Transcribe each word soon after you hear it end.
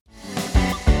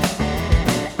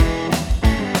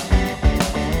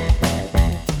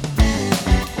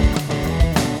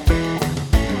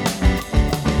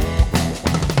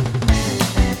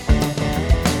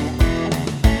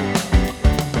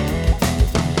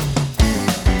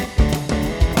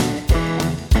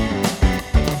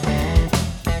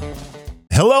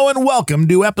Hello and welcome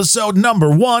to episode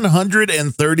number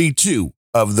 132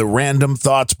 of the Random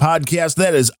Thoughts Podcast.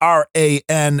 That is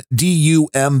RANDUMB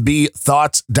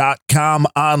thoughts.com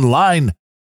online.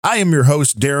 I am your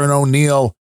host, Darren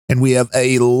O'Neill, and we have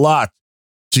a lot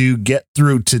to get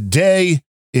through today,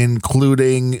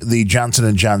 including the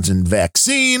Johnson & Johnson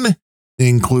vaccine,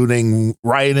 including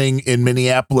rioting in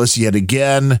Minneapolis yet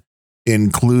again,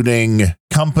 including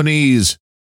companies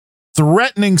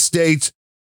threatening states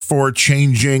for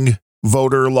changing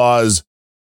voter laws.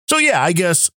 So yeah, I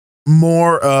guess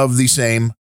more of the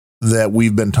same that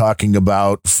we've been talking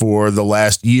about for the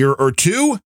last year or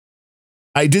two.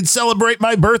 I did celebrate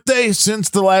my birthday since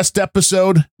the last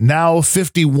episode, now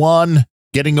 51,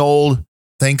 getting old.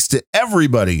 Thanks to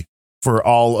everybody for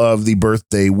all of the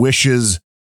birthday wishes.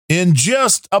 In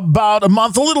just about a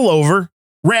month, a little over,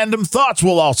 Random Thoughts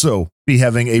will also be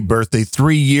having a birthday.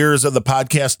 3 years of the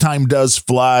podcast. Time does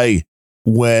fly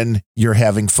when you're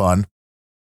having fun.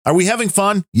 Are we having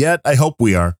fun yet? I hope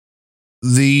we are.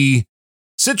 The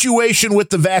situation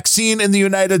with the vaccine in the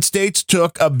United States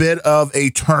took a bit of a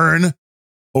turn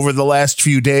over the last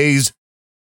few days.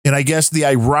 And I guess the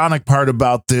ironic part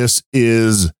about this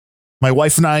is my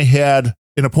wife and I had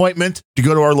an appointment to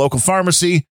go to our local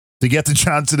pharmacy to get the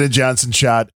Johnson & Johnson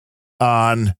shot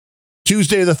on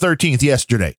Tuesday the 13th,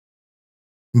 yesterday.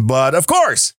 But of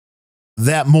course,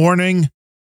 that morning,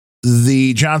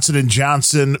 the Johnson &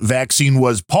 Johnson vaccine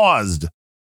was paused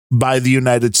by the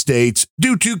United States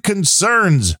due to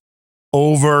concerns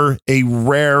over a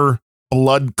rare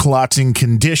blood clotting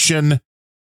condition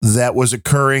that was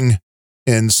occurring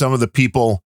in some of the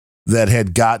people that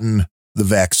had gotten the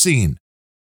vaccine.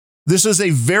 This is a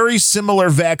very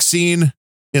similar vaccine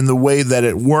in the way that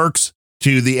it works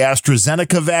to the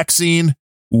AstraZeneca vaccine,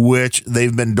 which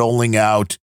they've been doling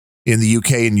out in the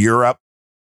UK and Europe.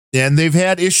 And they've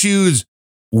had issues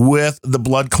with the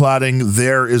blood clotting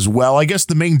there as well. I guess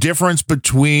the main difference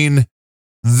between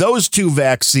those two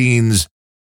vaccines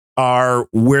are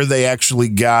where they actually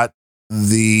got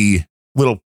the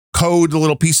little code, the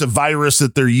little piece of virus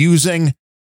that they're using.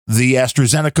 The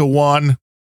AstraZeneca one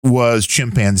was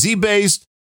chimpanzee-based,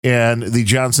 and the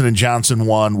Johnson & Johnson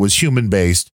one was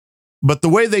human-based. But the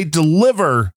way they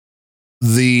deliver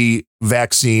the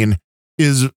vaccine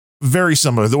is very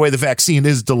similar. The way the vaccine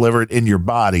is delivered in your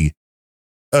body,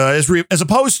 as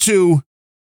opposed to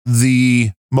the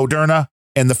Moderna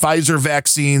and the Pfizer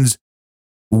vaccines,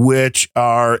 which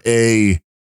are a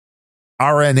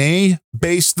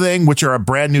RNA-based thing, which are a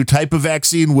brand new type of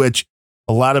vaccine, which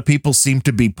a lot of people seem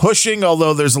to be pushing,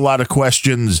 although there's a lot of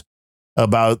questions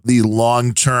about the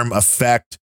long-term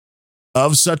effect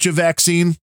of such a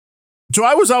vaccine. So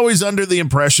I was always under the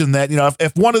impression that,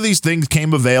 if one of these things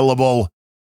came available,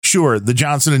 sure, the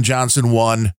Johnson & Johnson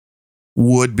one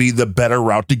would be the better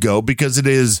route to go because it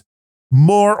is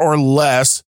more or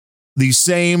less the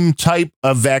same type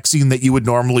of vaccine that you would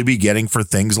normally be getting for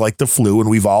things like the flu, and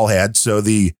we've all had. So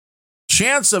the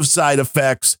chance of side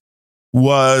effects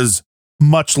was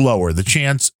much lower. The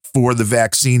chance for the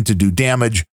vaccine to do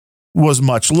damage was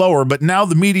much lower. But now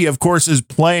the media, of course, is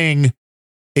playing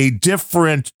a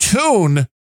different tune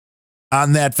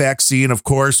on that vaccine, of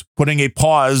course, putting a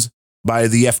pause by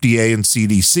the FDA and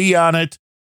CDC on it.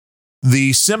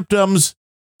 The symptoms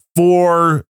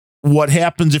for what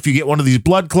happens if you get one of these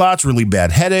blood clots, really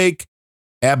bad headache,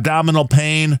 abdominal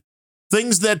pain,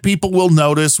 things that people will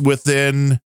notice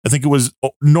within, I think it was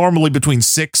normally between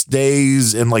 6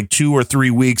 days and like 2 or 3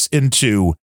 weeks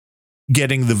into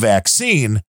getting the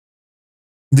vaccine.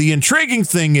 The intriguing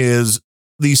thing is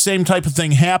the same type of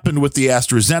thing happened with the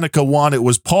AstraZeneca one. It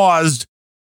was paused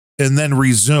and then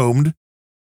resumed.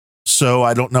 So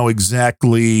I don't know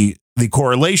exactly the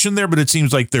correlation there, but it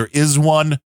seems like there is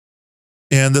one.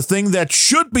 And the thing that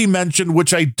should be mentioned,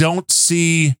 which I don't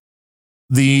see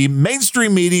the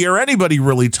mainstream media or anybody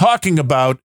really talking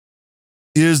about,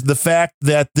 is the fact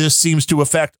that this seems to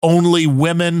affect only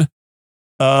women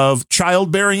of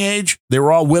childbearing age. They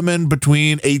were all women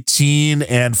between 18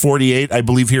 and 48, I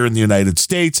believe, here in the United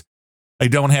States. I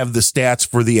don't have the stats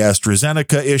for the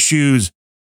AstraZeneca issues,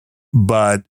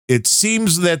 but it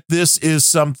seems that this is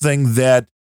something that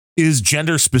is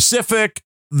gender specific.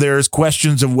 There's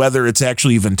questions of whether it's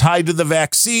actually even tied to the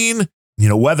vaccine,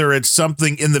 whether it's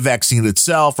something in the vaccine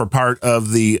itself or part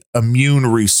of the immune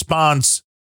response.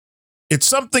 It's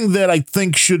something that I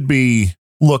think should be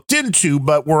looked into,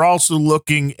 but we're also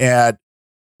looking at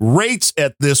rates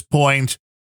at this point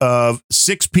of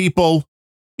 6 people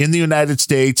in the United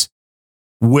States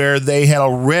where they had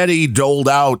already doled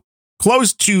out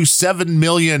close to 7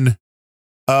 million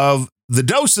of the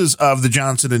doses of the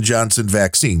Johnson & Johnson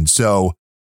vaccine. So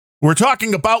We're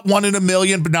talking about 1 in a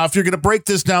million, but now if you're going to break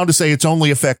this down to say it's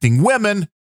only affecting women,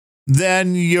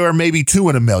 then you're maybe 2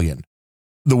 in a million,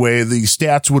 the way the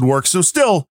stats would work. So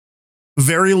still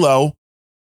very low.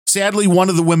 Sadly, one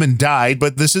of the women died,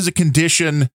 but this is a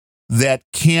condition that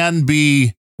can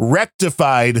be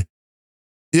rectified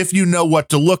if you know what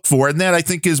to look for. And that, I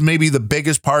think, is maybe the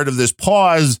biggest part of this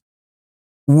pause,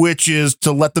 which is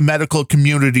to let the medical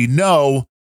community know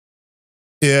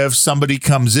if somebody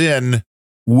comes in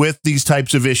with these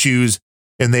types of issues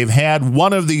and they've had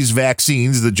one of these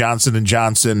vaccines, the Johnson &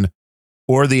 Johnson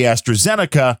or the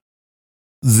AstraZeneca,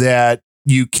 that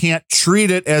you can't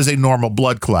treat it as a normal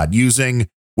blood clot using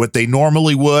what they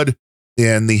normally would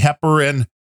in the heparin.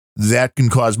 That can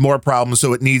cause more problems,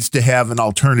 so it needs to have an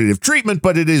alternative treatment,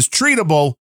 but it is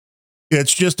treatable.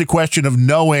 It's just a question of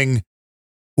knowing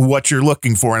what you're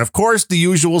looking for. And of course, the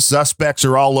usual suspects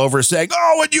are all over saying,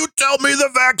 oh, and you tell me the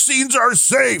vaccines are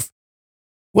safe.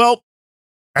 Well,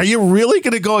 are you really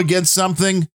going to go against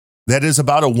something that is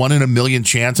about a 1 in a million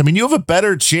chance? I mean, you have a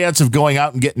better chance of going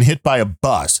out and getting hit by a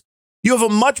bus. You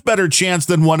have a much better chance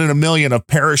than 1 in a million of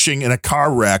perishing in a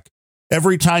car wreck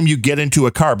every time you get into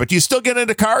a car. But do you still get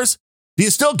into cars? Do you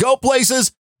still go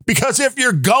places? Because if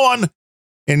you're going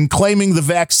and claiming the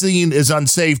vaccine is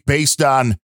unsafe based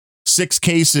on 6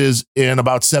 cases in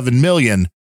about 7 million,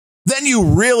 then you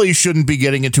really shouldn't be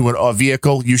getting into a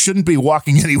vehicle. You shouldn't be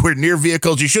walking anywhere near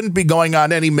vehicles. You shouldn't be going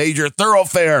on any major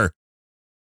thoroughfare.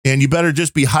 And you better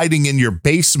just be hiding in your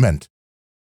basement,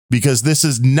 because this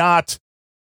is not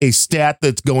a stat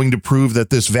that's going to prove that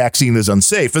this vaccine is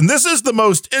unsafe. And this is the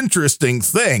most interesting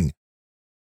thing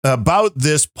about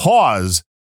this pause,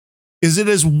 is it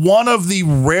is one of the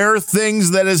rare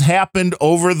things that has happened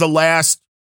over the last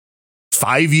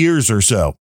 5 years or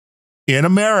so in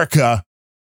America,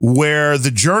 where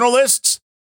the journalists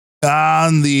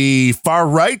on the far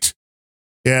right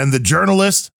and the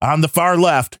journalists on the far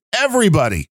left,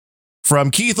 everybody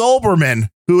from Keith Olbermann,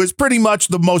 who is pretty much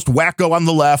the most wacko on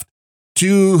the left,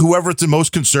 to whoever's the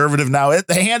most conservative now,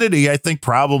 Hannity, I think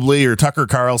probably, or Tucker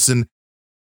Carlson,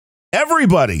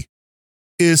 everybody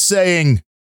is saying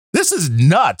this is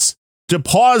nuts to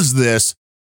pause this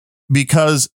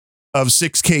because of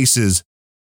 6 cases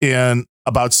in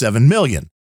about 7 million.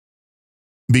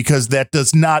 Because that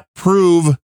does not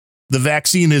prove the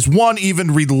vaccine is, one,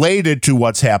 even related to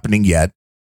what's happening yet.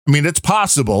 I mean, it's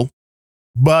possible,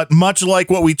 but much like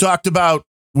what we talked about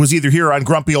was either here on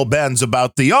Grumpy Old Ben's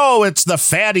about it's the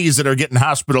fatties that are getting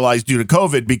hospitalized due to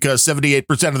COVID, because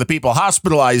 78% of the people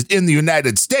hospitalized in the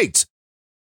United States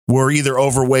were either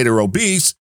overweight or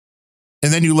obese.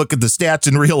 And then you look at the stats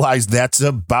and realize that's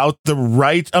about the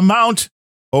right amount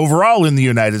overall in the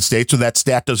United States. So that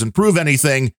stat doesn't prove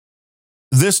anything.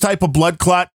 This type of blood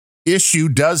clot issue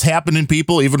does happen in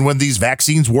people even when these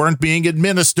vaccines weren't being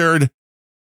administered.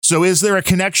 So is there a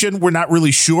connection? We're not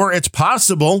really sure. It's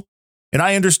possible. And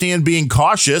I understand being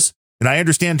cautious, and I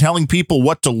understand telling people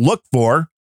what to look for.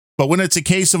 But when it's a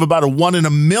case of about a 1 in a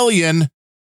million,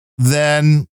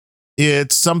 then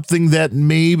it's something that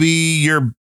maybe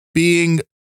you're being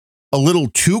a little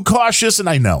too cautious. And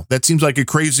I know that seems like a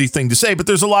crazy thing to say, but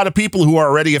there's a lot of people who are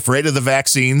already afraid of the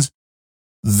vaccines,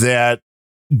 that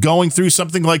going through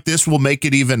something like this will make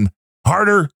it even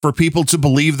harder for people to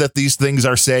believe that these things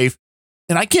are safe.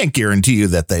 And I can't guarantee you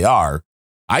that they are.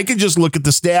 I can just look at the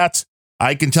stats.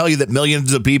 I can tell you that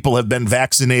millions of people have been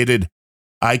vaccinated.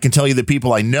 I can tell you that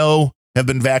people I know have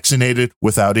been vaccinated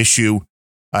without issue.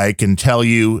 I can tell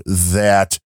you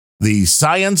that the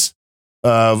science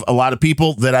of a lot of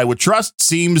people that I would trust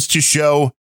seems to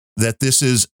show that this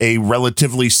is a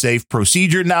relatively safe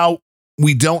procedure. Now,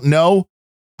 we don't know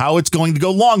how it's going to go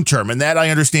long term, and that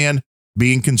I understand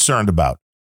being concerned about.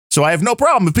 So I have no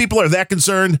problem if people are that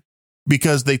concerned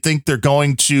because they think they're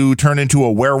going to turn into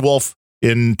a werewolf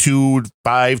in 2,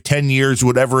 5, 10 years,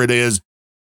 whatever it is.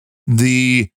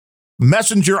 The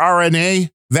messenger RNA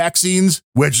vaccines,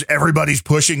 which everybody's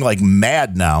pushing like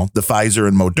mad now, the Pfizer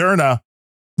and Moderna,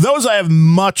 those I have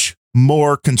much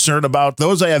more concern about.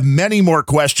 Those I have many more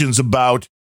questions about.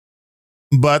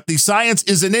 But the science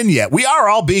isn't in yet. We are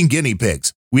all being guinea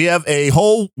pigs. We have a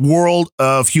whole world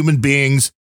of human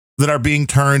beings that are being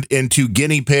turned into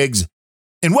guinea pigs.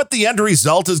 And what the end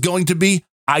result is going to be,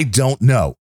 I don't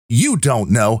know. You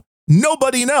don't know.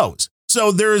 Nobody knows.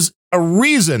 So there's a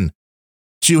reason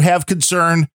to have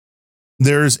concern.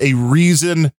 There's a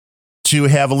reason to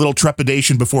have a little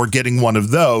trepidation before getting one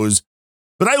of those.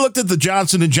 But I looked at the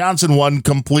Johnson & Johnson one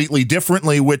completely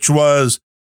differently, which was,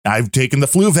 I've taken the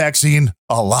flu vaccine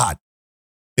a lot,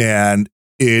 and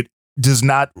it does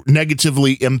not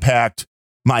negatively impact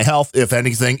my health. If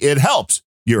anything, it helps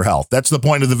your health. That's the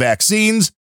point of the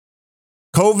vaccines.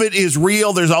 COVID is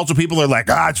real. There's also people that are like,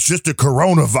 it's just a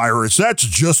coronavirus. That's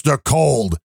just a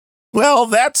cold. Well,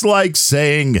 that's like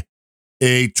saying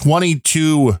a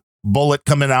 22 bullet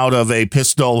coming out of a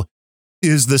pistol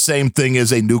is the same thing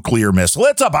as a nuclear missile.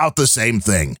 It's about the same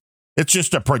thing. It's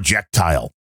just a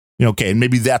projectile. Okay, and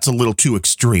maybe that's a little too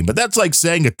extreme, but that's like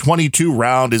saying a 22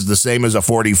 round is the same as a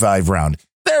 45 round.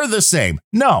 They're the same.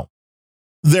 No,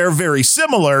 they're very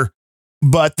similar,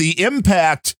 but the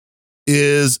impact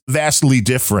is vastly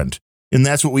different. And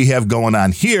that's what we have going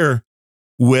on here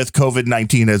with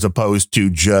COVID-19 as opposed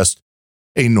to just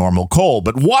a normal cold.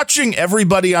 But watching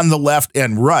everybody on the left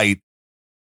and right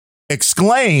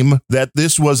exclaim that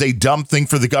this was a dumb thing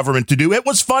for the government to do, it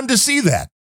was fun to see that.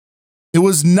 It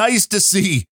was nice to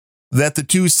see that the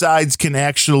two sides can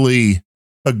actually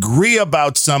agree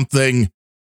about something,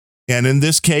 and in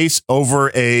this case,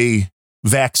 over a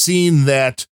vaccine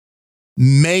that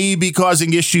may be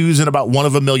causing issues in about 1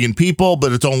 of a million people,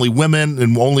 but it's only women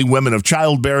and only women of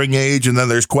childbearing age. And then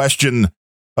there's question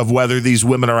of whether these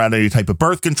women are on any type of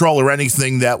birth control or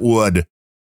anything that would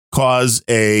cause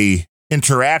a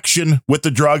interaction with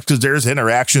the drugs, because there's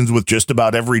interactions with just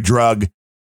about every drug.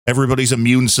 Everybody's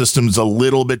immune system's a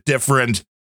little bit different.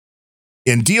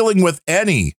 In dealing with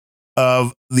any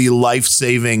of the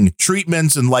life-saving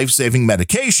treatments and life-saving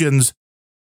medications,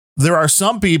 there are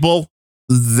some people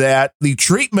that the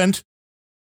treatment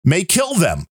may kill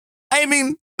them. I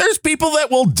mean, there's people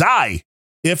that will die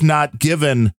if not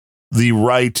given the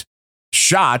right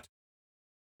shot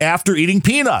after eating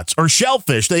peanuts or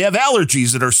shellfish. They have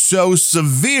allergies that are so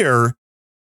severe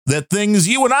that things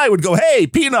you and I would go, hey,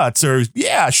 peanuts or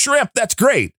yeah, shrimp, that's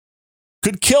great,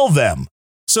 could kill them.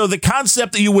 So the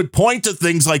concept that you would point to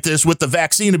things like this with the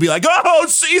vaccine and be like, oh,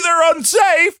 see, they're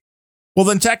unsafe. Well,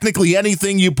 then technically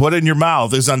anything you put in your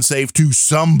mouth is unsafe to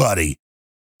somebody.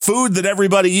 Food that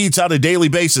everybody eats on a daily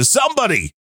basis,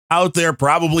 somebody out there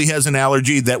probably has an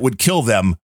allergy that would kill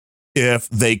them if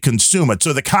they consume it.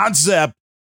 So the concept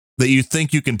that you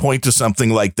think you can point to something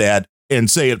like that and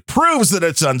say it proves that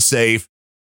it's unsafe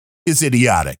is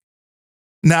idiotic.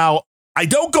 Now, I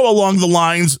don't go along the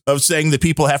lines of saying that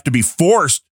people have to be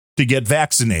forced to get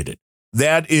vaccinated.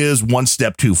 That is one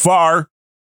step too far.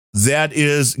 That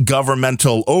is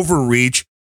governmental overreach.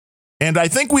 And I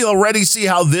think we already see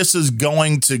how this is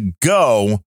going to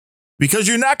go, because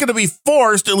you're not going to be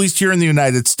forced, at least here in the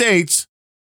United States,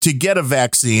 to get a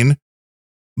vaccine.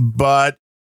 But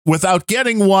without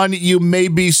getting one, you may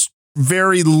be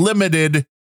very limited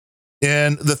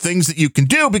in the things that you can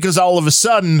do, because all of a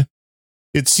sudden,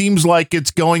 it seems like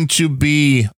it's going to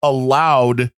be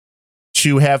allowed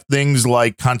to have things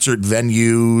like concert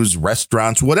venues,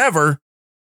 restaurants, whatever,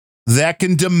 that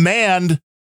can demand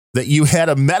that you had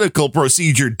a medical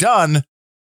procedure done,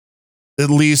 at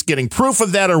least getting proof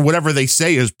of that or whatever they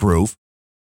say is proof,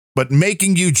 but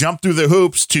making you jump through the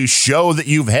hoops to show that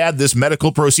you've had this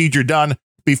medical procedure done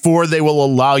before they will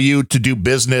allow you to do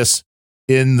business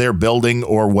in their building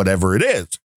or whatever it is.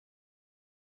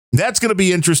 That's going to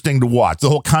be interesting to watch, the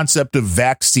whole concept of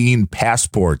vaccine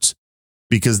passports,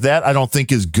 because that I don't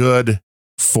think is good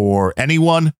for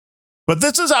anyone. But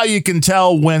this is how you can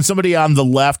tell when somebody on the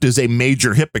left is a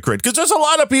major hypocrite, because there's a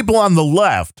lot of people on the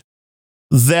left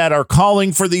that are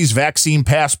calling for these vaccine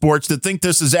passports that think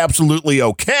this is absolutely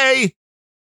okay,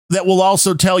 that will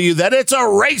also tell you that it's a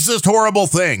racist, horrible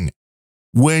thing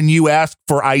when you ask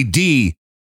for ID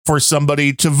for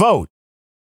somebody to vote.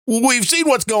 We've seen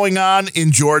what's going on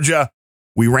in Georgia.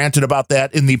 We ranted about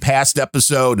that in the past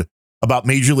episode about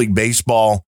Major League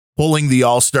Baseball pulling the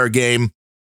All-Star game.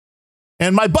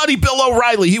 And my buddy Bill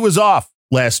O'Reilly, he was off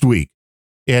last week,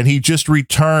 and he just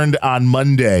returned on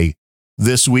Monday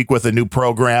this week with a new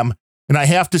program. And I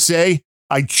have to say,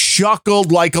 I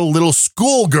chuckled like a little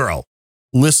schoolgirl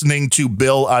listening to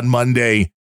Bill on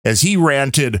Monday as he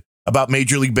ranted about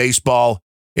Major League Baseball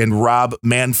and Rob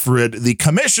Manfred, the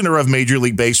commissioner of Major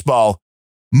League Baseball.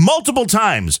 Multiple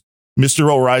times, Mr.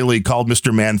 O'Reilly called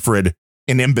Mr. Manfred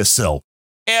an imbecile.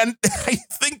 And I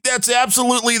think that's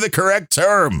absolutely the correct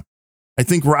term. I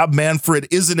think Rob Manfred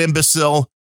is an imbecile.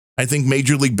 I think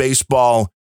Major League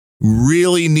Baseball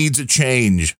really needs a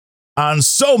change on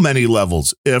so many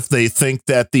levels if they think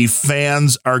that the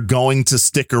fans are going to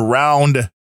stick around.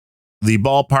 The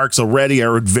ballparks already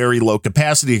are at very low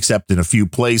capacity, except in a few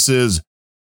places.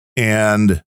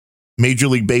 And Major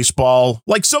League Baseball,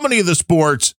 like so many of the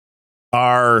sports,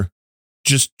 are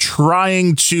just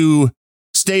trying to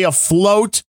stay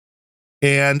afloat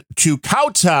and to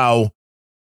kowtow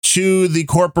to the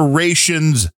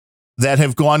corporations that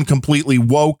have gone completely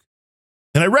woke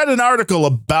And I read an article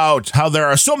about how there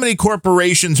are so many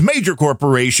corporations, major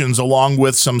corporations, along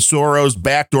with some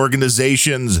Soros-backed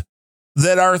organizations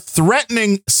that are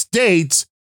threatening states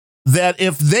that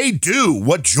if they do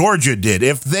what Georgia did,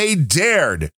 if they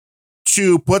dared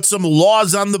to put some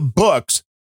laws on the books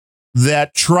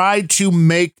that try to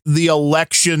make the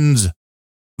elections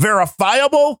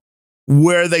verifiable,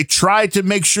 where they try to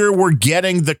make sure we're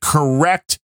getting the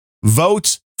correct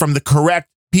votes from the correct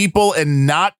people and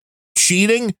not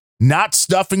cheating, not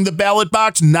stuffing the ballot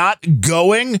box, not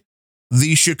going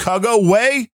the Chicago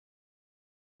way.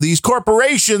 These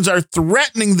corporations are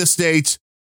threatening the states.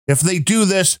 If they do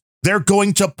this, they're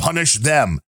going to punish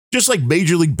them, just like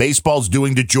Major League Baseball's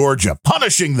doing to Georgia,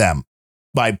 punishing them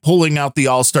by pulling out the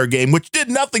All-Star game, which did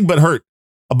nothing but hurt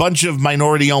a bunch of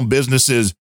minority-owned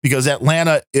businesses, because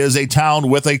Atlanta is a town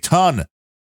with a ton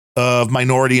of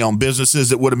minority-owned businesses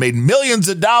that would have made millions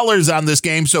of dollars on this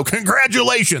game. So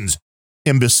congratulations,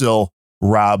 imbecile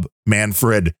Rob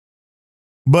Manfred.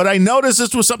 But I noticed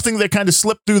this was something that kind of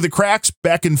slipped through the cracks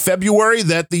back in February,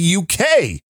 that the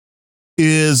UK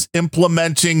is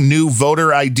implementing new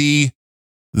voter ID.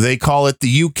 They call it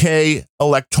the UK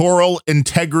Electoral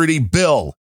Integrity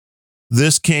Bill.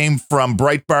 This came from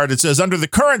Breitbart. It says, under the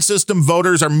current system,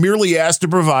 voters are merely asked to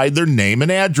provide their name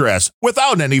and address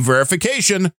without any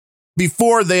verification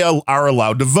before they are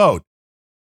allowed to vote.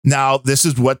 Now, this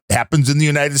is what happens in the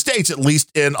United States, at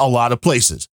least in a lot of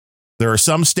places. There are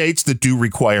some states that do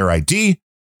require ID,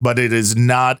 but it is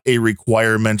not a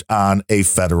requirement on a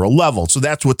federal level. So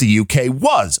that's what the UK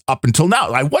was up until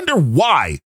now. I wonder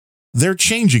why they're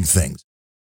changing things.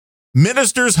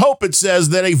 Ministers hope, it says,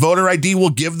 that a voter ID will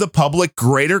give the public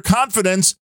greater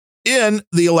confidence in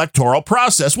the electoral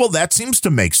process. Well, that seems to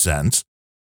make sense,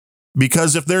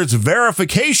 because if there's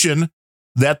verification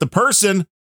that the person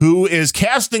who is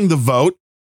casting the vote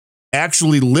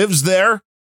actually lives there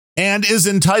and is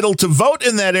entitled to vote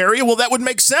in that area, well, that would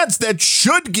make sense. That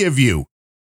should give you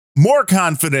more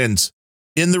confidence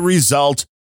in the result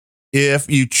if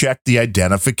you check the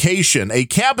identification. A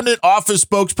cabinet office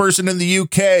spokesperson in the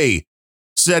UK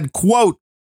said, quote,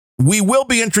 "We will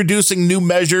be introducing new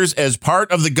measures as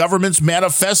part of the government's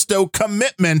manifesto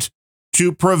commitment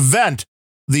to prevent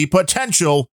the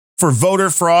potential for voter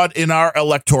fraud in our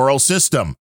electoral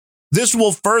system. This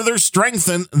will further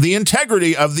strengthen the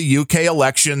integrity of the UK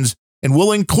elections and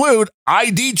will include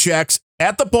ID checks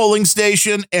at the polling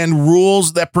station and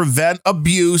rules that prevent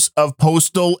abuse of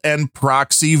postal and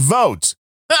proxy votes."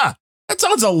 That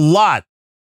sounds a lot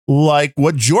like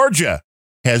what Georgia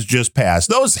has just passed.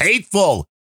 Those hateful,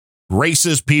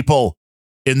 racist people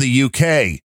in the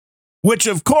UK, which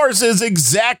of course is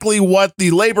exactly what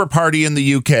the Labour Party in the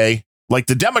UK, like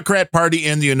the Democrat Party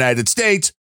in the United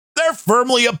States, they're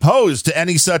firmly opposed to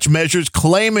any such measures,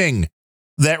 claiming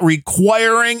that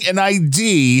requiring an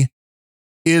ID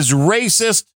is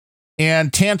racist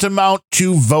and tantamount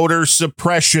to voter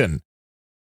suppression.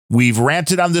 We've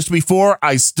ranted on this before.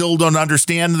 I still don't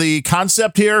understand the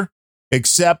concept here,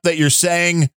 except that you're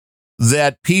saying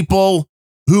that people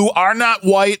who are not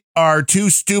white are too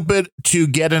stupid to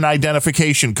get an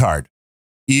identification card,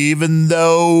 even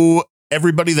though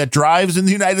everybody that drives in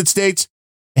the United States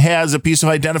has a piece of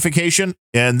identification,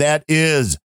 and that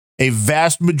is a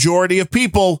vast majority of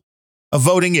people of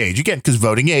voting age. Again, because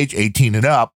voting age, 18 and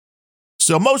up.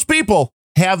 So most people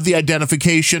have the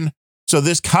identification. So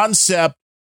this concept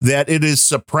that it is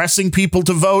suppressing people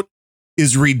to vote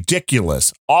is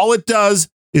ridiculous. All it does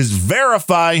is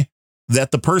verify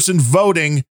that the person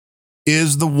voting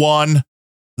is the one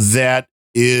that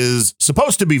is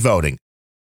supposed to be voting.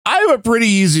 I have a pretty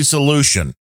easy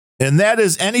solution, and that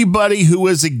is anybody who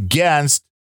is against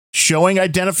showing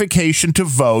identification to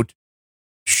vote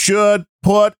should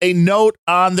put a note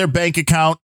on their bank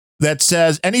account that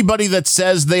says anybody that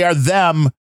says they are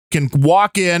them can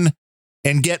walk in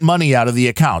and get money out of the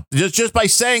account. Just by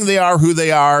saying they are who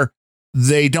they are,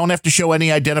 they don't have to show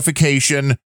any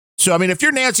identification. So, I mean, if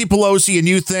you're Nancy Pelosi and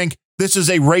you think this is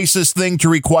a racist thing to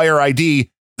require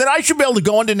ID, then I should be able to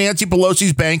go into Nancy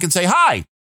Pelosi's bank and say, "Hi,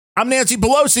 I'm Nancy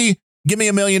Pelosi. Give me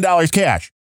 $1 million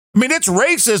cash." I mean, it's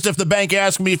racist if the bank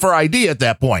asks me for ID at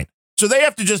that point. So they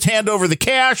have to just hand over the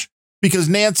cash because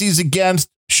Nancy's against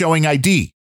showing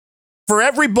ID. For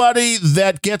everybody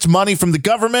that gets money from the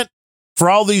government, for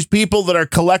all these people that are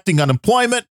collecting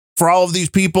unemployment, for all of these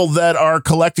people that are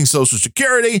collecting Social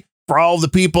Security, for all of the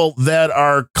people that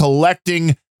are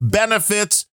collecting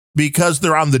benefits because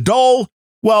they're on the dole,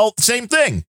 well, same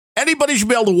thing. Anybody should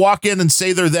be able to walk in and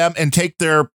say they're them and take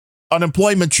their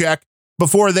unemployment check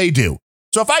before they do.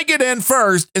 So if I get in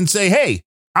first and say, "Hey,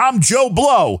 I'm Joe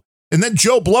Blow," and then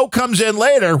Joe Blow comes in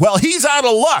later, well, he's out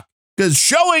of luck because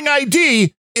showing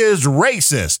ID is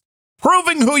racist.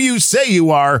 Proving who you say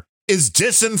you are is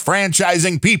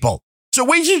disenfranchising people. So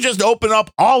we should just open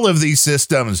up all of these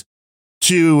systems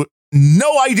to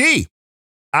no ID.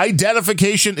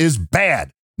 Identification is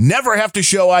bad. Never have to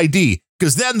show ID,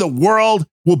 because then the world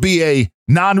will be a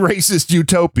non-racist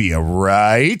utopia,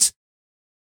 right?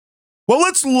 Well,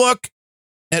 let's look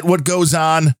at what goes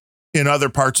on in other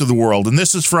parts of the world. And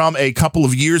this is from a couple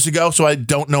of years ago, so I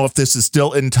don't know if this is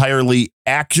still entirely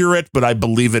accurate, but I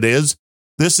believe it is.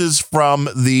 This is from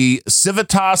the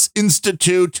Civitas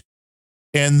Institute,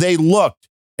 and they looked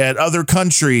at other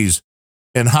countries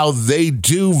and how they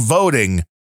do voting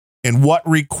and what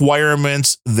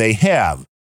requirements they have.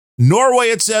 Norway,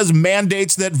 it says,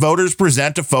 mandates that voters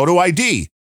present a photo ID,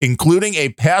 including a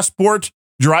passport,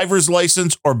 driver's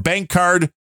license, or bank card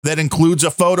that includes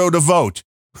a photo to vote.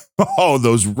 Oh,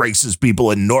 those racist people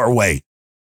in Norway.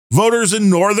 Voters in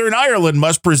Northern Ireland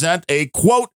must present a,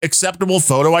 quote, acceptable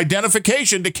photo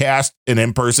identification to cast an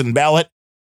in-person ballot.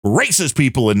 Racist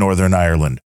people in Northern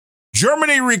Ireland.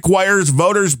 Germany requires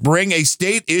voters bring a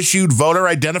state-issued voter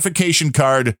identification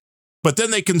card, but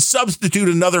then they can substitute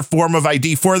another form of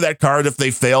ID for that card if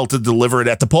they fail to deliver it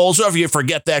at the polls. So if you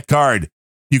forget that card,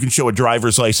 you can show a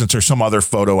driver's license or some other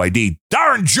photo ID.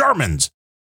 Darn Germans!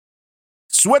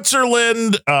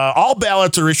 Switzerland, all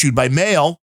ballots are issued by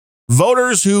mail.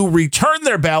 Voters who return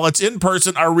their ballots in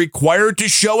person are required to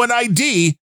show an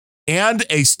ID and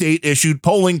a state-issued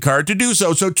polling card to do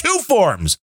so. So 2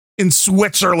 forms in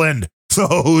Switzerland.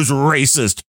 Those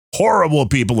racist, horrible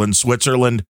people in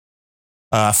Switzerland.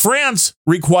 France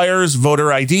requires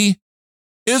voter ID.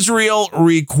 Israel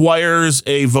requires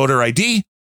a voter ID.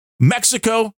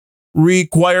 Mexico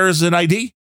requires an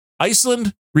ID.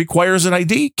 Iceland requires an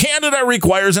ID. Canada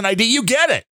requires an ID. You get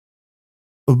it.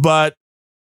 But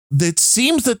it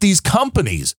seems that these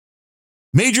companies,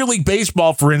 Major League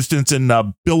Baseball, for instance, and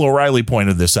Bill O'Reilly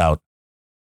pointed this out,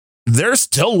 they're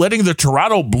still letting the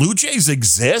Toronto Blue Jays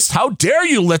exist? How dare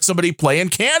you let somebody play in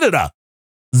Canada?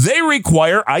 They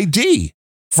require ID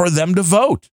for them to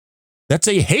vote. That's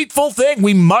a hateful thing.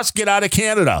 We must get out of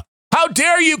Canada. How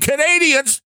dare you,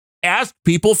 Canadians, ask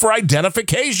people for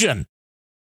identification?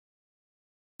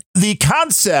 The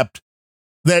concept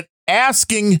that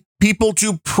asking people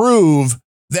to prove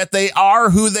that they are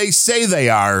who they say they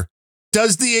are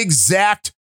does the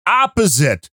exact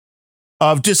opposite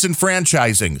of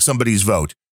disenfranchising somebody's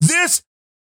vote. This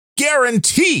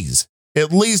guarantees,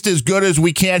 at least as good as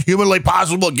we can humanly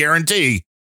possible guarantee,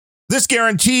 this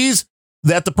guarantees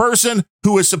that the person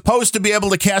who is supposed to be able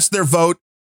to cast their vote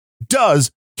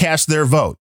does cast their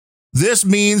vote. This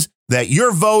means that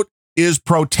your vote is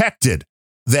protected,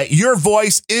 that your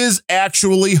voice is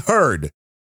actually heard.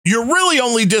 You're really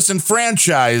only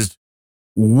disenfranchised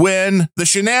when the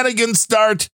shenanigans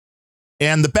start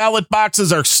and the ballot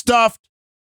boxes are stuffed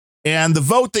and the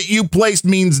vote that you placed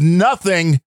means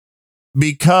nothing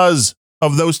because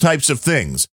of those types of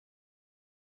things.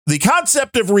 The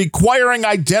concept of requiring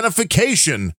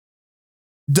identification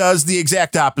does the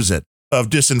exact opposite of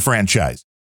disenfranchise.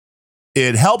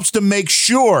 It helps to make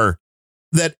sure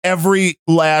that every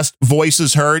last voice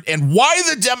is heard. And why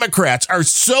the Democrats are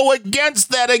so against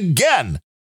that again,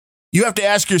 you have to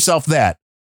ask yourself that.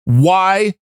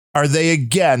 Why are they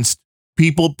against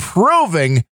people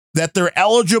proving that they're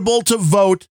eligible to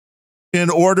vote in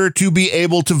order to be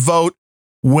able to vote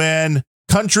when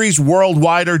countries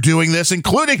worldwide are doing this,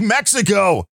 including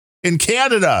Mexico and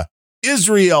Canada,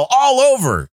 Israel, all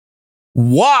over?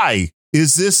 Why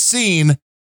is this seen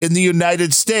in the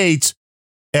United States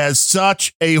as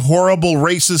such a horrible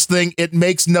racist thing? It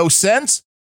makes no sense.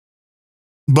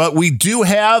 But we do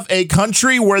have a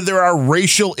country where there are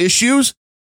racial issues.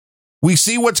 We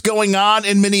see what's going on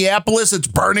in Minneapolis. It's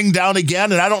burning down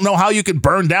again. And I don't know how you can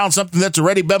burn down something that's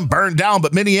already been burned down.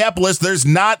 But Minneapolis, there's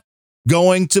not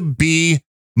going to be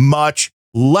much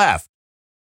left.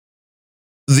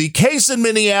 The case in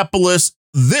Minneapolis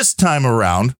this time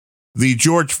around, the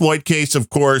George Floyd case, of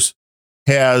course,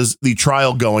 has the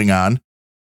trial going on.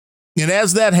 And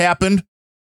as that happened,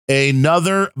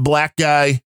 another black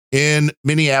guy in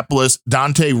Minneapolis,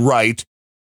 Dante Wright,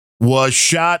 was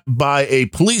shot by a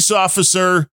police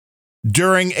officer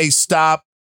during a stop.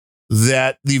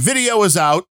 That the video is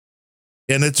out,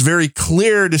 and it's very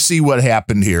clear to see what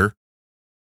happened here.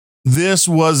 This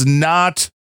was not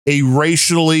a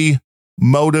racially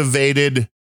motivated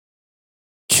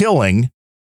killing.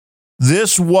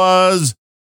 This was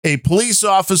a police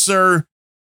officer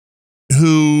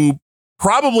who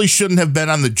probably shouldn't have been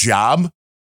on the job,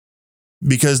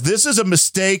 because this is a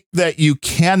mistake that you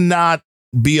cannot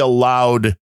be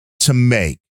allowed to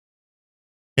make.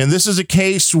 And this is a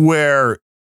case where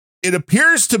it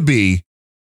appears to be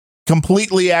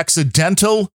completely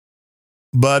accidental,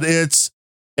 but it's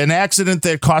an accident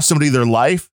that cost somebody their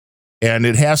life, and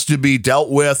it has to be dealt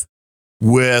with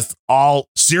all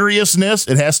seriousness.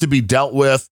 It has to be dealt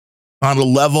with on a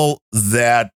level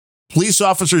that police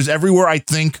officers everywhere, I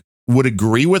think, would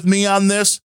agree with me on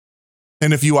this.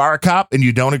 And if you are a cop and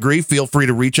you don't agree, feel free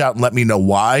to reach out and let me know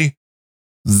why.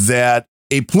 That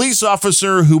a police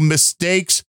officer who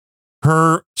mistakes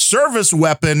her service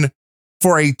weapon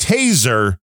for a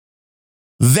taser,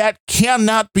 that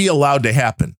cannot be allowed to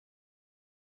happen.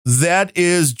 That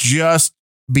is just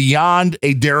beyond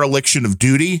a dereliction of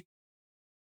duty.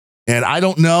 And I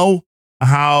don't know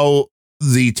how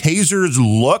the tasers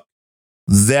look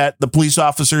that the police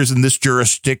officers in this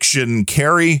jurisdiction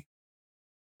carry.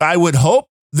 I would hope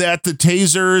that the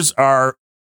tasers are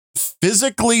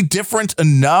physically different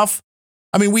enough.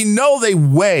 I mean, we know they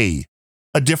weigh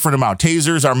a different amount.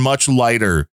 Tasers are much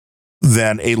lighter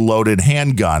than a loaded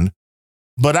handgun.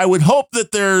 But I would hope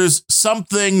that there's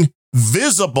something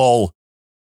visible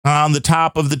on the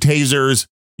top of the tasers,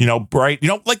 bright,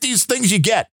 like these things you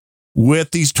get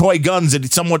with these toy guns that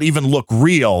somewhat even look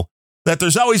real, that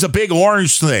there's always a big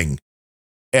orange thing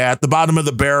at the bottom of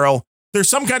the barrel. There's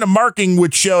some kind of marking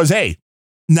which shows, hey,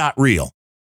 not real.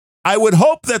 I would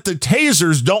hope that the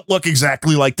tasers don't look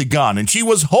exactly like the gun. And she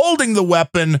was holding the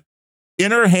weapon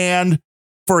in her hand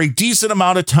for a decent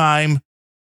amount of time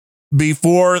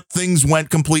before things went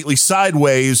completely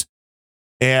sideways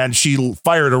and she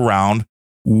fired a round,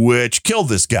 which killed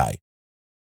this guy.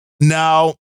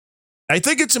 Now, I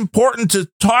think it's important to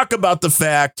talk about the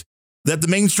fact that the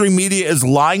mainstream media is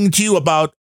lying to you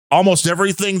about almost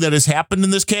everything that has happened in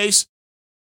this case.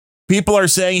 People are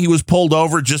saying he was pulled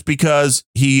over just because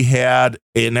he had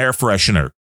an air freshener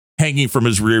hanging from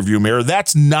his rearview mirror.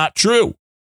 That's not true.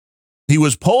 He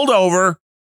was pulled over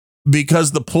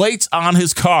because the plates on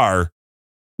his car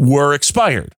were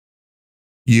expired.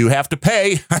 You have to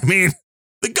pay. I mean,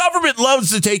 the government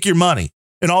loves to take your money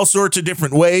in all sorts of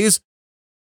different ways.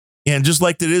 And just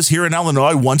like it is here in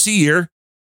Illinois, once a year,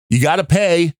 you got to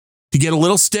pay to get a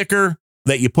little sticker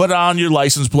that you put on your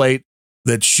license plate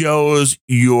that shows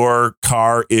your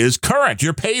car is current.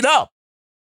 You're paid up.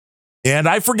 And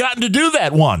I've forgotten to do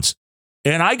that once.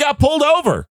 And I got pulled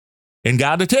over and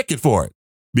got a ticket for it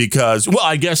because, well,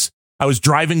 I guess I was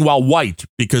driving while white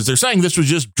because they're saying this was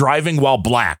just driving while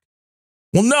black.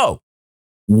 Well, no.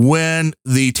 When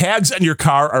the tags on your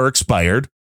car are expired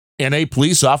and a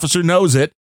police officer knows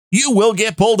it, you will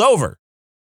get pulled over.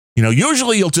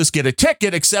 Usually you'll just get a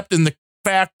ticket, except in the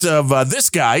fact of this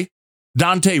guy,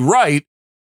 Daunte Wright,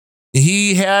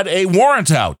 he had a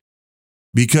warrant out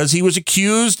because he was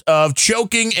accused of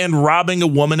choking and robbing a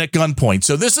woman at gunpoint.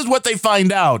 So this is what they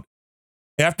find out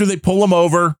after they pull him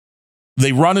over.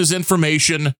 They run his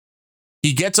information.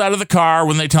 He gets out of the car.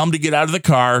 When they tell him to get out of the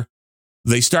car,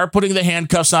 they start putting the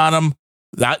handcuffs on him.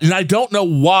 And I don't know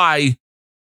why.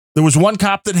 There was one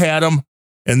cop that had him,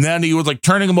 and then he was like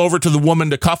turning him over to the woman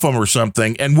to cuff him or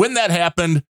something. And when that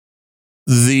happened,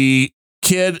 the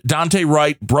kid, Daunte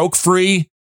Wright, broke free,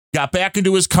 got back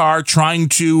into his car trying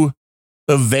to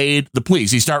evade the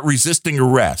police. He started resisting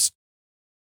arrest.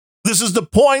 This is the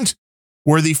point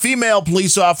where the female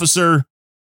police officer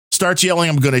starts yelling,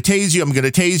 "I'm going to tase you, I'm going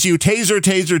to tase you, taser,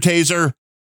 taser, taser,"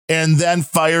 and then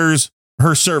fires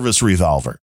her service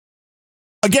revolver.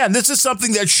 Again, this is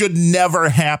something that should never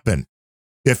happen.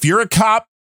 If you're a cop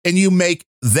and you make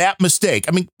that mistake,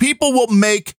 I mean, people will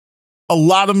make a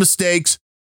lot of mistakes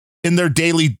in their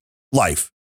daily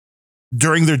life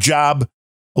during their job.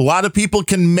 A lot of people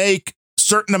can make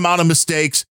certain amount of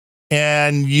mistakes,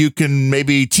 and you can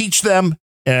maybe teach them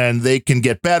and they can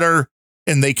get better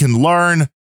and they can learn.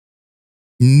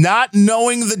 Not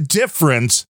knowing the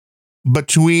difference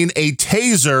between a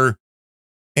taser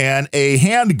and a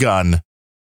handgun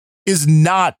is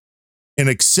not an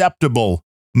acceptable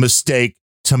mistake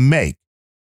to make.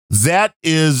 That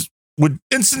would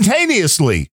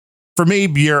instantaneously, for me,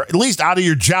 you're at least out of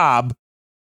your job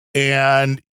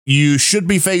and you should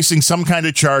be facing some kind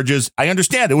of charges. I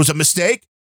understand it was a mistake,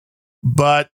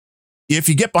 but if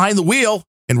you get behind the wheel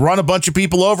and run a bunch of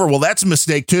people over, well, that's a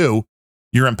mistake too.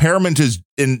 Your impairment is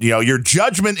your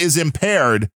judgment is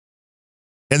impaired.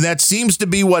 And that seems to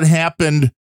be what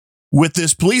happened with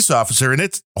this police officer. And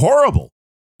it's horrible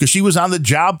because she was on the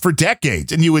job for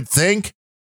decades. And you would think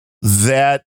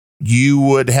that you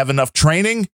would have enough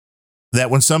training that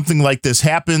when something like this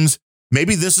happens,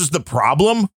 maybe this is the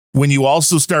problem when you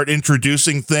also start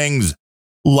introducing things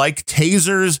like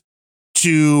tasers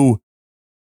to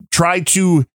try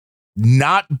to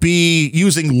not be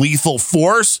using lethal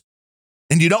force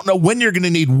and you don't know when you're going to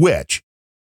need which.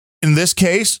 In this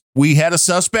case, we had a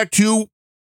suspect who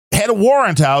had a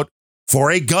warrant out for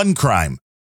a gun crime.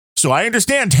 So I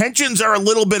understand tensions are a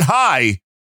little bit high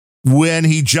when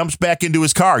he jumps back into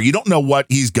his car. You don't know what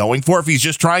he's going for, if he's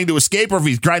just trying to escape or if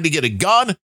he's trying to get a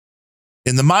gun.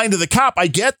 In the mind of the cop, I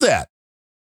get that.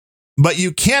 But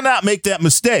you cannot make that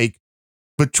mistake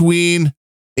between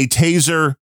a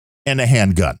taser and a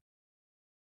handgun.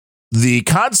 The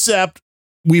concept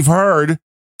we've heard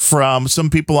from some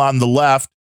people on the left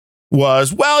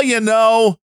was, well,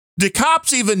 do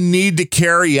cops even need to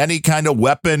carry any kind of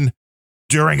weapon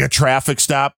during a traffic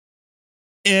stop?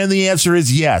 And the answer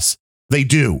is yes, they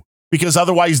do, because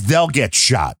otherwise they'll get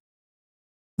shot.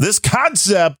 This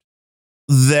concept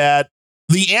that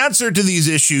the answer to these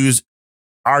issues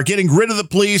are getting rid of the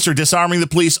police or disarming the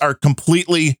police are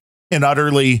completely and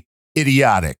utterly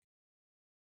idiotic.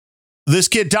 This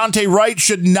kid, Daunte Wright,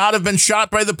 should not have been shot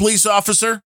by the police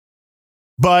officer.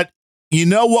 But you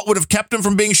know what would have kept him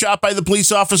from being shot by the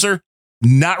police officer?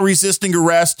 Not resisting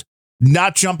arrest,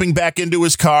 not jumping back into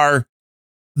his car.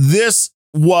 This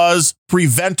was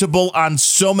preventable on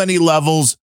so many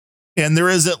levels, and there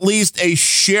is at least a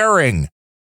sharing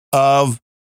of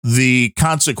the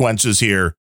consequences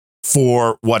here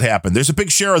for what happened. There's a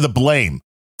big share of the blame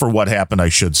for what happened, I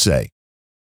should say.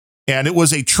 And it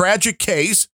was a tragic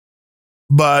case,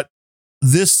 but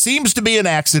this seems to be an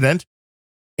accident.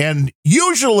 And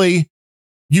usually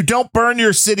you don't burn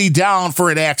your city down for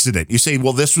an accident. You say,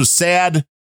 well, this was sad.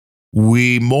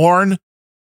 We mourn.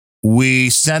 We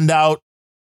send out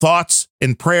thoughts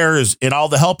and prayers and all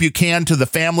the help you can to the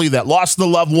family that lost the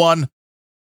loved one.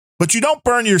 But you don't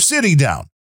burn your city down.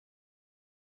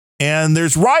 And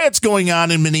there's riots going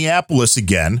on in Minneapolis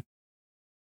again.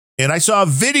 And I saw a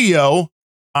video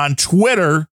on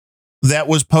Twitter that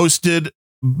was posted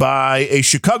by a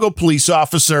Chicago police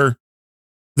officer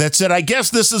that said, I guess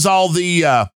this is all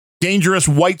the dangerous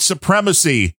white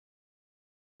supremacy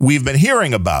we've been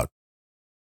hearing about.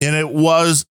 And it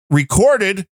was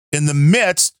recorded in the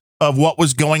midst of what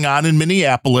was going on in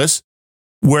Minneapolis,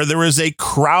 where there is a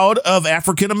crowd of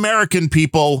African-American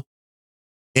people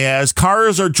as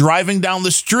cars are driving down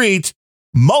the street.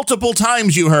 Multiple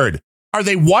times you heard, are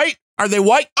they white? Are they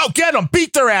white? Oh, get them.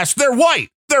 Beat their ass. They're white.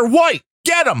 They're white.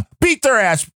 Get them. Beat their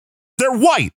ass. They're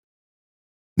white.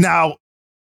 Now,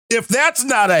 if that's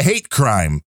not a hate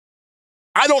crime,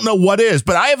 I don't know what is,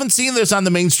 but I haven't seen this on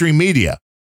the mainstream media.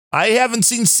 I haven't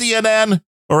seen CNN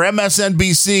or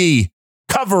MSNBC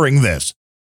covering this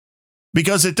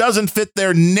because it doesn't fit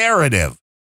their narrative.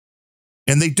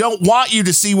 And they don't want you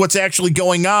to see what's actually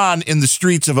going on in the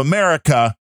streets of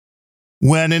America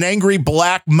when an angry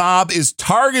black mob is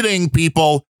targeting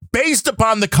people based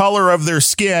upon the color of their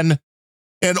skin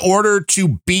in order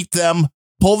to beat them,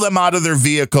 pull them out of their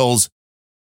vehicles.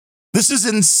 This is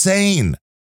insane.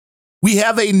 We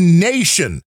have a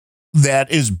nation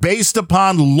that is based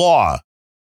upon law.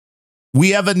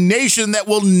 We have a nation that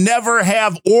will never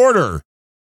have order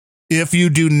if you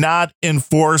do not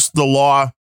enforce the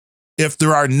law, if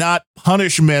there are not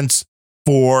punishments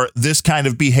for this kind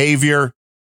of behavior.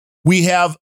 We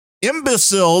have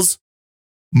imbeciles,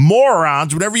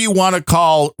 morons, whatever you want to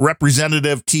call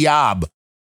Representative Tlaib,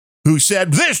 who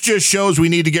said, this just shows we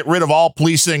need to get rid of all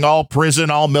policing, all prison,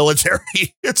 all military.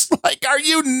 It's like, are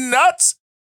you nuts?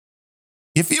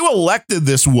 If you elected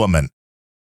this woman,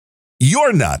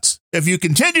 you're nuts. If you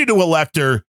continue to elect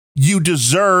her, you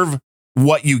deserve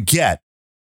what you get.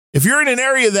 If you're in an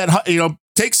area that,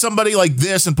 takes somebody like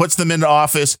this and puts them into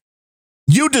office,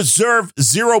 you deserve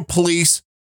zero police,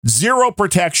 zero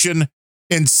protection,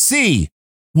 and see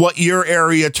what your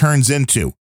area turns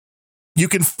into. You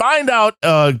can find out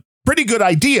a pretty good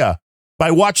idea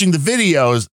by watching the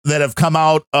videos that have come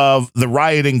out of the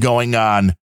rioting going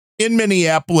on in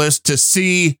Minneapolis to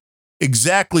see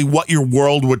exactly what your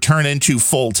world would turn into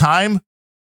full time.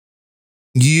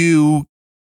 You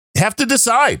have to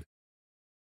decide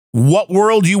what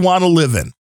world you want to live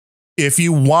in. If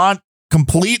you want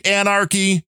complete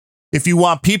anarchy, if you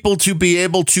want people to be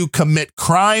able to commit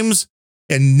crimes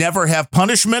and never have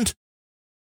punishment,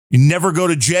 you never go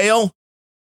to jail,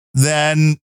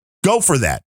 then go for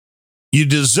that. You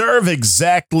deserve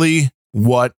exactly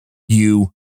what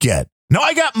you get. Now,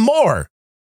 I got more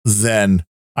than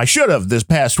I should have this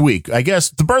past week. I guess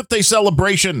the birthday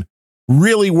celebration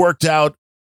really worked out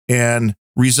and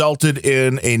resulted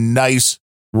in a nice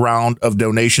round of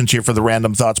donations here for the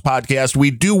Random Thoughts podcast.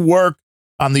 We do work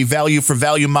on the value for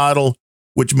value model,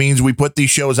 which means we put these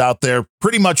shows out there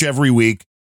pretty much every week,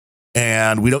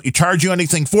 and we don't charge you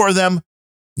anything for them.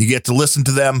 You get to listen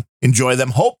to them, enjoy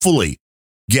them, hopefully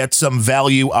get some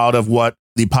value out of what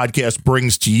the podcast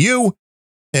brings to you.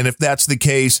 And if that's the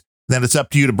case, then it's up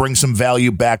to you to bring some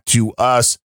value back to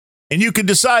us. And you can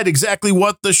decide exactly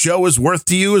what the show is worth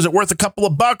to you. Is it worth a couple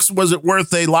of bucks? Was it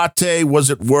worth a latte? Was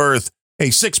it worth a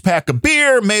 6-pack of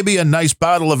beer? Maybe a nice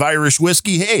bottle of Irish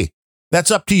whiskey? Hey,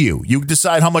 that's up to you. You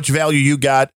decide how much value you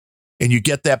got, and you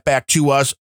get that back to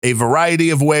us a variety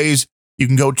of ways. You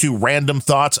can go to Random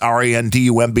Thoughts,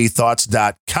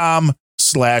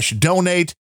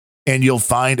 randomthoughts.com/donate, and you'll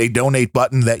find a donate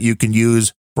button that you can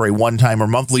use for a one-time or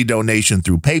monthly donation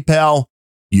through PayPal.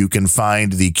 You can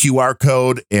find the QR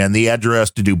code and the address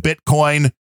to do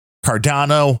Bitcoin,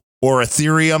 Cardano, or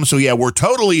Ethereum. So yeah, we're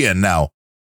totally in now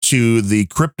to the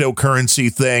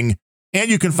cryptocurrency thing. And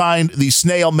you can find the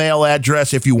snail mail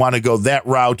address if you want to go that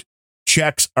route.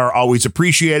 Checks are always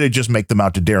appreciated. Just make them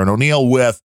out to Darren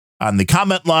O'Neill on the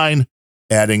comment line,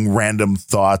 adding Random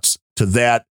Thoughts to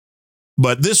that.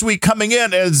 But this week coming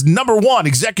in as number one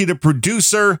executive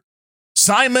producer,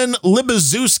 Simon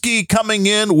Libazuski, coming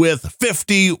in with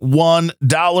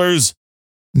 $51.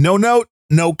 No note,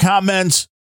 no comments,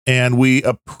 and we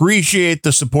appreciate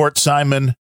the support,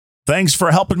 Simon. Thanks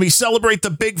for helping me celebrate the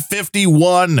big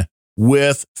 51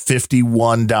 with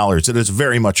 $51. It is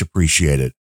very much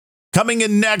appreciated. Coming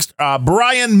in next,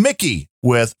 Brian Mickey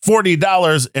with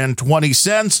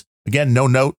 $40.20. Again, no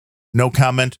note, no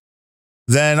comment.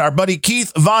 Then our buddy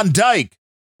Keith Von Dyke,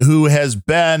 who has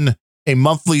been a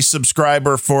monthly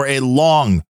subscriber for a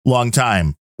long, long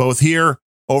time, both here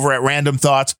over at Random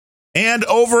Thoughts and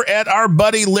over at our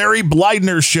buddy Larry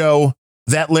Bleidner's show,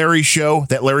 That Larry Show,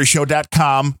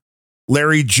 thatlarryshow.com.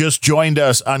 Larry just joined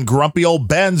us on Grumpy Old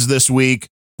Ben's this week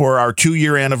for our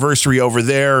 2-year anniversary over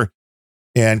there.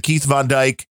 And Keith Von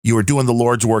Dyke, you are doing the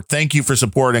Lord's work. Thank you for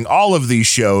supporting all of these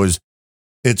shows.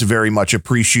 It's very much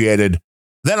appreciated.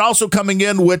 Then also coming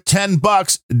in with $10,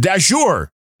 Dajur,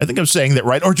 I think I'm saying that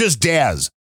right, or just Daz,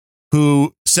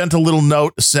 who sent a little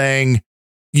note saying,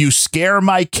 "You scare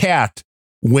my cat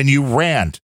when you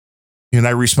rant." And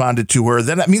I responded to her,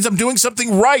 then that means I'm doing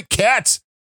something right. Cats,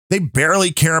 they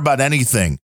barely care about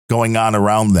anything going on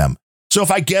around them. So if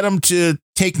I get them to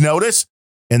take notice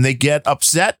and they get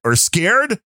upset or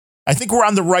scared, I think we're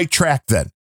on the right track then.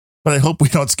 But I hope we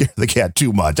don't scare the cat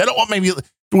too much. I don't want maybe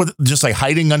just like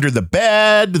hiding under the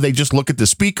bed. Do they just look at the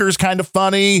speakers kind of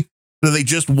funny? Do they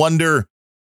just wonder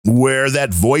where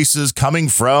that voice is coming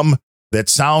from that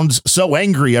sounds so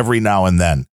angry every now and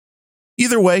then?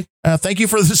 Either way, thank you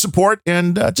for the support,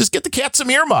 and just get the cat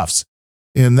some earmuffs.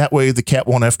 And that way the cat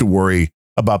won't have to worry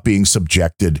about being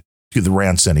subjected to the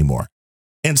rants anymore.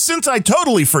 And since I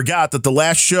totally forgot that the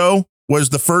last show was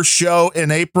the first show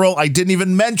in April, I didn't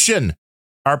even mention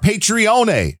our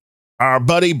Patreon, our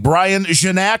buddy Brian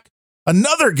Janak,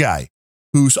 another guy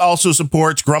who also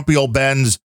supports Grumpy Old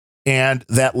Ben's and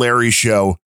That Larry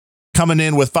Show, coming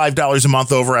in with $5 a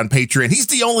month over on Patreon. He's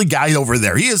the only guy over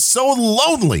there. He is so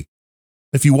lonely.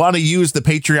 If you want to use the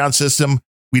Patreon system,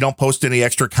 we don't post any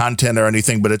extra content or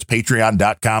anything, but it's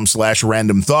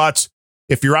patreon.com/random thoughts.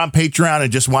 If you're on Patreon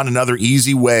and just want another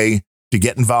easy way to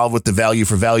get involved with the value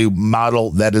for value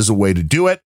model, that is a way to do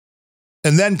it.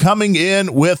 And then coming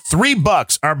in with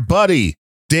 $3, our buddy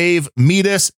Dave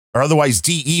Metis, or otherwise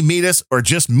DE Metis, or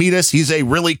just Metis. He's a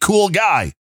really cool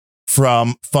guy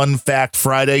from Fun Fact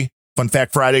Friday,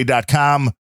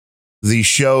 funfactfriday.com, the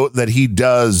show that he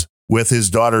does with his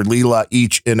daughter Leela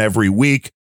each and every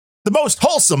week. The most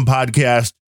wholesome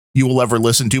podcast you will ever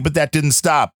listen to, but that didn't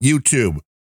stop YouTube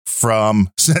from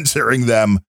censoring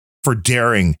them for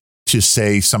daring to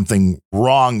say something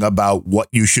wrong about what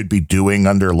you should be doing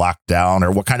under lockdown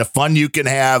or what kind of fun you can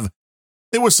have.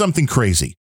 It was something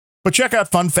crazy. But check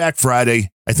out Fun Fact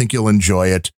Friday. I think you'll enjoy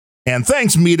it. And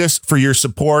thanks, Metis, for your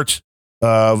support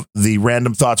of the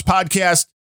Random Thoughts podcast.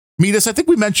 Metis, I think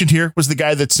we mentioned here, was the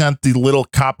guy that sent the little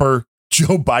copper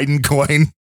Joe Biden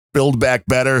coin, Build Back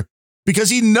Better, because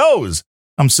he knows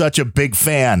I'm such a big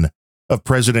fan of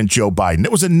President Joe Biden.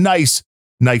 It was a nice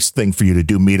thing for you to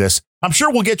do, Metis. I'm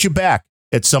sure we'll get you back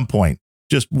at some point.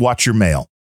 Just watch your mail.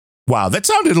 Wow, that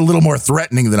sounded a little more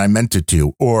threatening than I meant it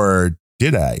to. Or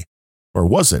did I? Or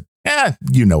was it?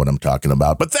 You know what I'm talking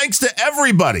about. But thanks to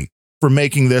everybody for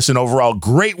making this an overall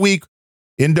great week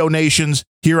in donations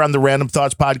here on the Random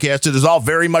Thoughts podcast. It is all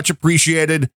very much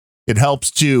appreciated. It helps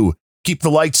to keep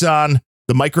the lights on,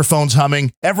 the microphones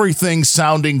humming, everything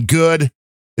sounding good.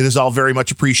 It is all very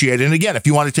much appreciated. And again, if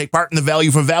you want to take part in the value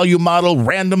for value model,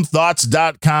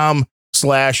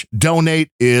 randomthoughts.com/donate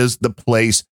is the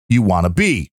place you want to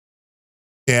be.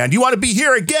 And you want to be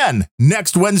here again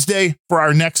next Wednesday for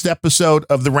our next episode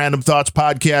of the Random Thoughts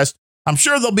podcast. I'm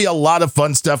sure there'll be a lot of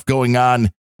fun stuff going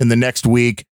on in the next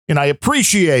week. And I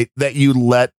appreciate that you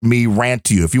let me rant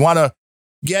to you. If you want to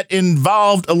get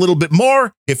involved a little bit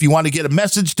more, if you want to get a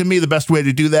message to me, the best way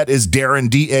to do that is Darren,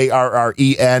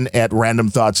 DARREN, at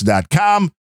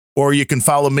randomthoughts.com. Or you can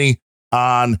follow me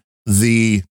on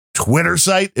the Twitter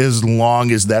site, as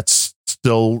long as that's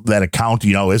still, that account,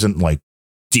 isn't like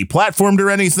deplatformed or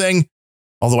anything.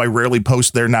 Although I rarely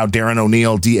post there now, Darren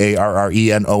O'Neill, DARRENONEILL.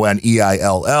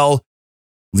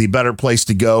 The better place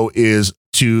to go is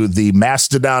to the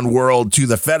Mastodon world, to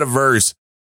the Fediverse,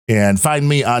 and find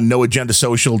me on No Agenda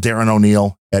Social, Darren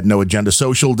O'Neill at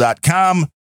noagendasocial.com.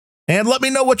 And let me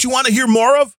know what you want to hear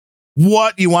more of,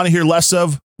 what you want to hear less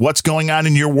of, what's going on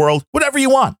in your world, whatever you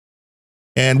want.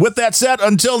 And with that said,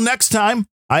 until next time,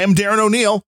 I am Darren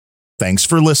O'Neill. Thanks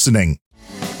for listening.